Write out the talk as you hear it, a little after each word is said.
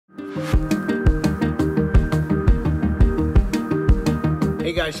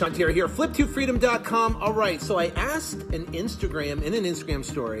Hey guys, Sean Tier here, flip2freedom.com. All right, so I asked in an Instagram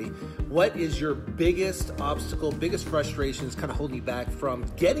story, what is your biggest obstacle, biggest frustrations kind of holding you back from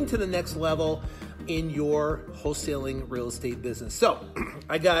getting to the next level in your wholesaling real estate business? So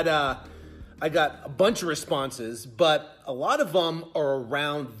I got a bunch of responses, but a lot of them are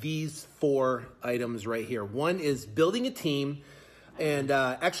around these 4 items right here. One is building a team. And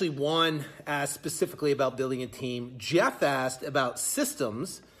actually, Juan asked specifically about building a team. Jeff asked about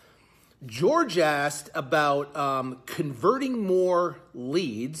systems. George asked about converting more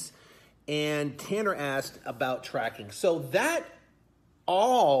leads. And Tanner asked about tracking. So that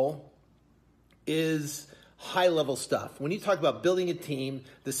all is high-level stuff. When you talk about building a team,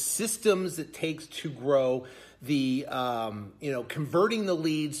 the systems it takes to grow, the converting the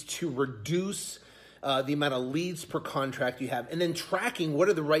leads to reduce the amount of leads per contract you have, and then tracking what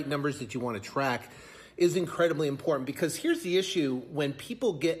are the right numbers that you want to track is incredibly important, because here's the issue when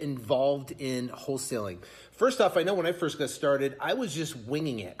people get involved in wholesaling. First off, I know when I first got started, I was just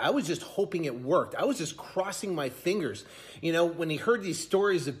winging it. I was just hoping it worked. I was just crossing my fingers. You know, when he heard these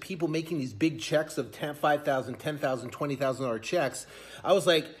stories of people making these big checks of $5,000, $10,000, $20,000 checks, I was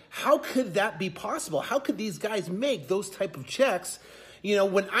like, how could that be possible? How could these guys make those type of checks? You know,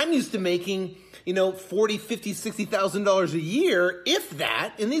 when I'm used to making, $40,000, $50,000, $60,000 a year, if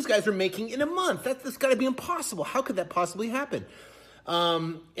that, and these guys are making in a month. That's got to be impossible. How could that possibly happen?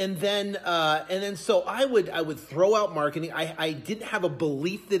 And then so I would throw out marketing. I didn't have a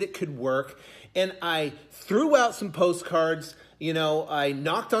belief that it could work, and I threw out some postcards. I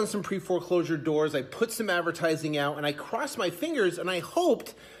knocked on some pre-foreclosure doors. I put some advertising out, and I crossed my fingers, and I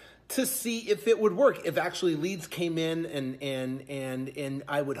hoped to see if it would work, if actually leads came in, and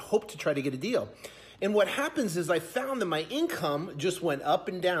I would hope to try to get a deal. And what happens is I found that my income just went up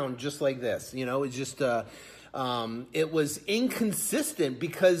and down just like this. It just it was inconsistent,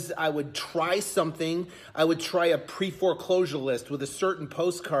 because I would try something. I would try a pre-foreclosure list with a certain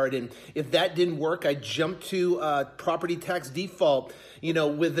postcard, and if that didn't work, I'd jump to property tax default,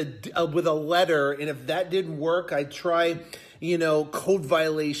 with a letter, and if that didn't work, I'd try code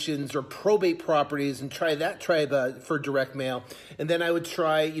violations or probate properties and try for direct mail. And then I would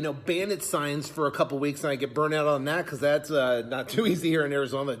try, bandit signs for a couple weeks, and I get burnt out on that, because that's not too easy here in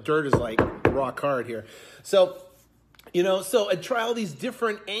Arizona. The dirt is like rock hard here. So I'd try all these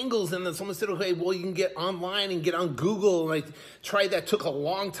different angles, and then someone said, okay, well, you can get online and get on Google. And I tried that. It took a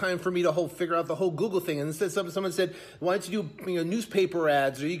long time for me to figure out the whole Google thing. And then someone said, why don't you do newspaper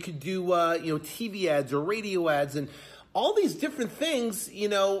ads, or you could do TV ads or radio ads, and all these different things,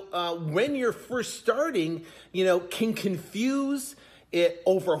 when you're first starting, can confuse, it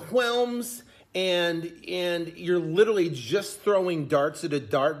overwhelms, and you're literally just throwing darts at a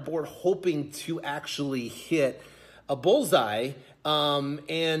dartboard, hoping to actually hit a bullseye.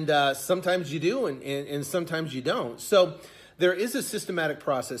 And sometimes you do, and sometimes you don't. So there is a systematic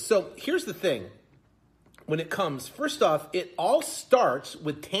process. So here's the thing. When it comes, first off, it all starts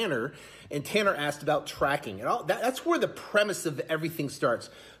with Tanner, and Tanner asked about tracking. And that's where the premise of everything starts.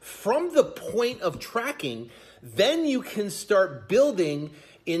 From the point of tracking, then you can start building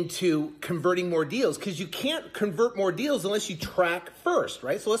into converting more deals, because you can't convert more deals unless you track first,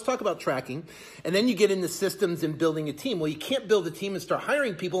 right? So let's talk about tracking, and then you get into systems and building a team. Well, you can't build a team and start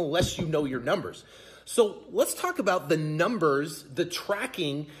hiring people unless you know your numbers. So let's talk about the numbers, the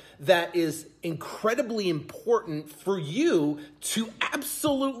tracking that is incredibly important for you to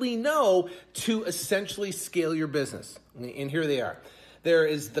absolutely know to essentially scale your business. And here they are. There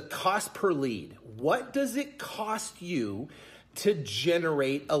is the cost per lead. What does it cost you to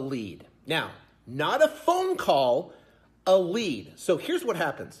generate a lead? Now, not a phone call, a lead. So here's what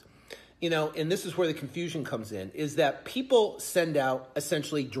happens. And this is where the confusion comes in, is that people send out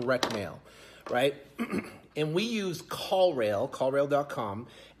essentially direct mail, right? And we use CallRail, callrail.com,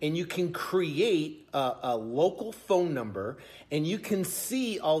 and you can create a local phone number, and you can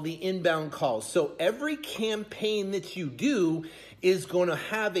see all the inbound calls. So every campaign that you do is going to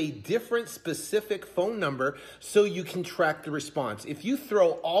have a different specific phone number, so you can track the response. If you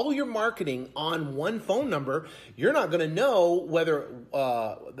throw all your marketing on one phone number, you're not going to know whether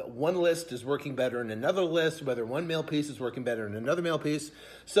one list is working better than another list, whether one mail piece is working better than another mail piece.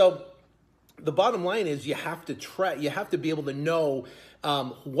 So the bottom line is you have to be able to know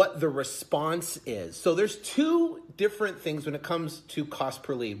what the response is. So there's 2 different things when it comes to cost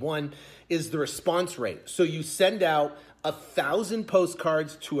per lead. One is the response rate. So you send out 1,000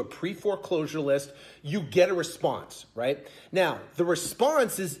 postcards to a pre-foreclosure list, you get a response, right? Now, the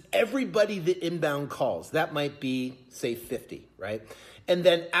response is everybody that inbound calls. That might be, say, 50, right? And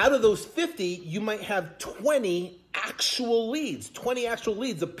then out of those 50, you might have 20 actual leads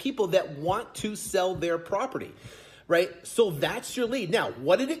of people that want to sell their property, right? So that's your lead. Now,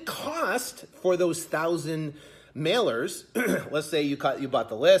 what did it cost for those 1,000 mailers? Let's say you bought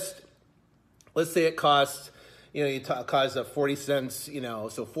the list. Let's say it cost, cost 40 cents,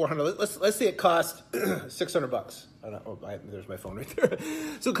 so 400. Let's say it cost $600. There's my phone right there.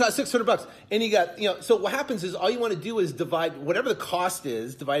 So it cost $600, and you got, so what happens is all you want to do is divide whatever the cost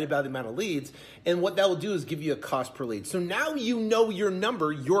is divided by the amount of leads, and what that will do is give you a cost per lead. So now you know your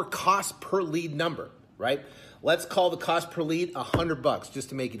number, your cost per lead number, right? Let's call the cost per lead $100 just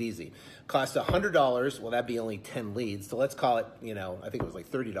to make it easy. Cost $100. Well, that'd be only 10 leads. So let's call it, I think it was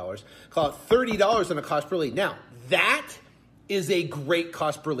like $30. Call it $30 on a cost per lead. Now, that is a great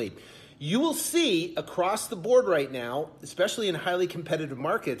cost per lead. You will see across the board right now, especially in highly competitive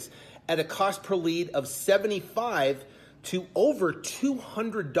markets, at a cost per lead of $75 to over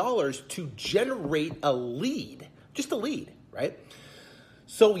 $200 to generate a lead, just a lead, right?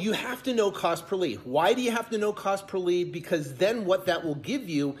 So you have to know cost per lead. Why do you have to know cost per lead? Because then what that will give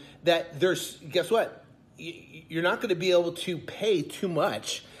you, guess what? You're not going to be able to pay too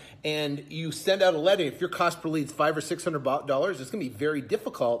much. And you send out a letter, if your cost per lead is $500 or $600, it's going to be very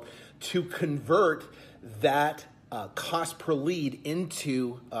difficult to convert that cost per lead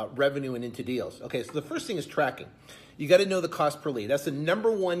into revenue and into deals. Okay, so the first thing is tracking. You got to know the cost per lead. That's the number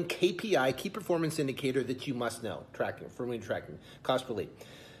one KPI, key performance indicator that you must know. Tracking, firmly tracking, cost per lead.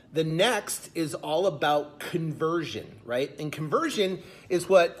 The next is all about conversion, right? And conversion is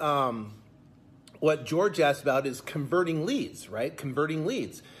what George asked about, is converting leads, right? Converting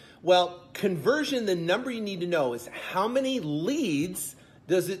leads. Well, conversion, the number you need to know is how many leads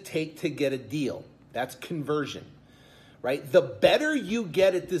does it take to get a deal? That's conversion, right? The better you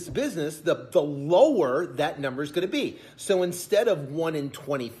get at this business, the lower that number is going to be. So instead of 1 in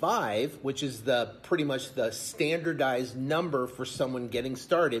 25, which is pretty much the standardized number for someone getting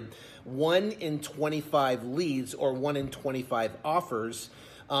started, 1 in 25 leads or 1 in 25 offers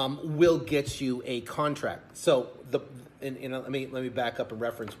will get you a contract. So let me back up and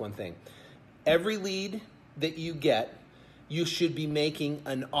reference one thing. Every lead that you get, you should be making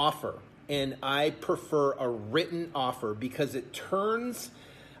an offer. And I prefer a written offer because it turns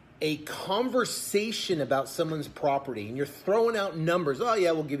a conversation about someone's property, and you're throwing out numbers. Oh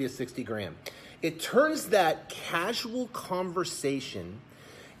yeah, we'll give you 60 grand. It turns that casual conversation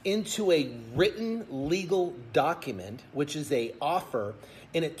into a written legal document, which is an offer,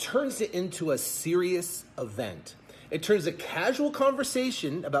 and it turns it into a serious event. It turns a casual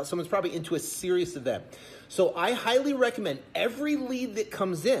conversation about someone's property into a serious event. So I highly recommend every lead that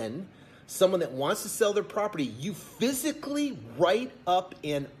comes in, someone that wants to sell their property, you physically write up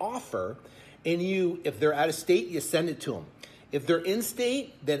an offer, and if they're out of state, you send it to them. If they're in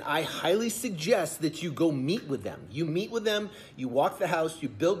state, then I highly suggest that you go meet with them. You meet with them, you walk the house, you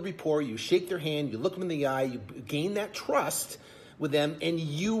build rapport, you shake their hand, you look them in the eye, you gain that trust with them, and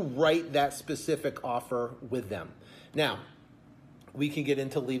you write that specific offer with them. Now, we can get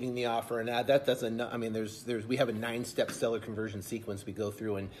into leaving the offer, and that doesn't. I mean, we have a 9-step seller conversion sequence we go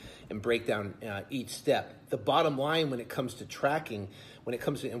through and break down each step. The bottom line when it comes to tracking,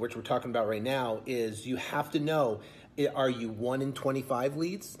 and which we're talking about right now, is you have to know: are you 1 in 25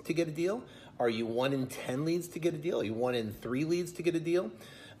 leads to get a deal? Are you 1 in 10 leads to get a deal? Are you 1 in 3 leads to get a deal?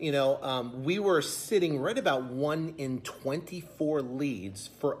 We were sitting right about 1 in 24 leads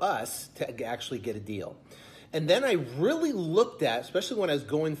for us to actually get a deal. And then I really looked at, especially when I was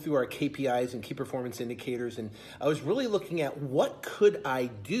going through our KPIs and key performance indicators, and I was really looking at what could I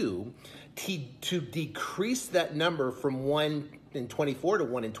do to decrease that number from 1 in 24 to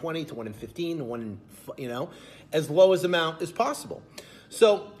 1 in 20 to 1 in 15 to 1 in, as low as amount as possible.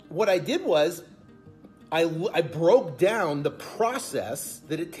 So what I did was I broke down the process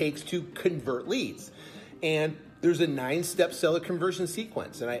that it takes to convert leads. And there's a 9-step seller conversion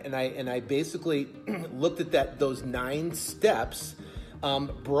sequence, and I basically looked at those 9 steps,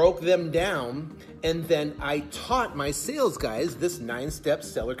 broke them down, and then I taught my sales guys this 9-step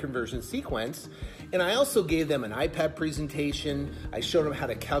seller conversion sequence. And I also gave them an iPad presentation. I showed them how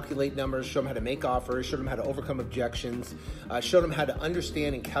to calculate numbers, showed them how to make offers, showed them how to overcome objections, showed them how to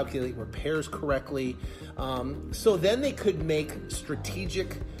understand and calculate repairs correctly. So then they could make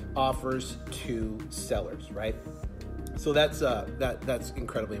strategic offers to sellers, right? So that's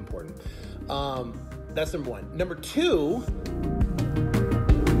incredibly important. That's number one. Number two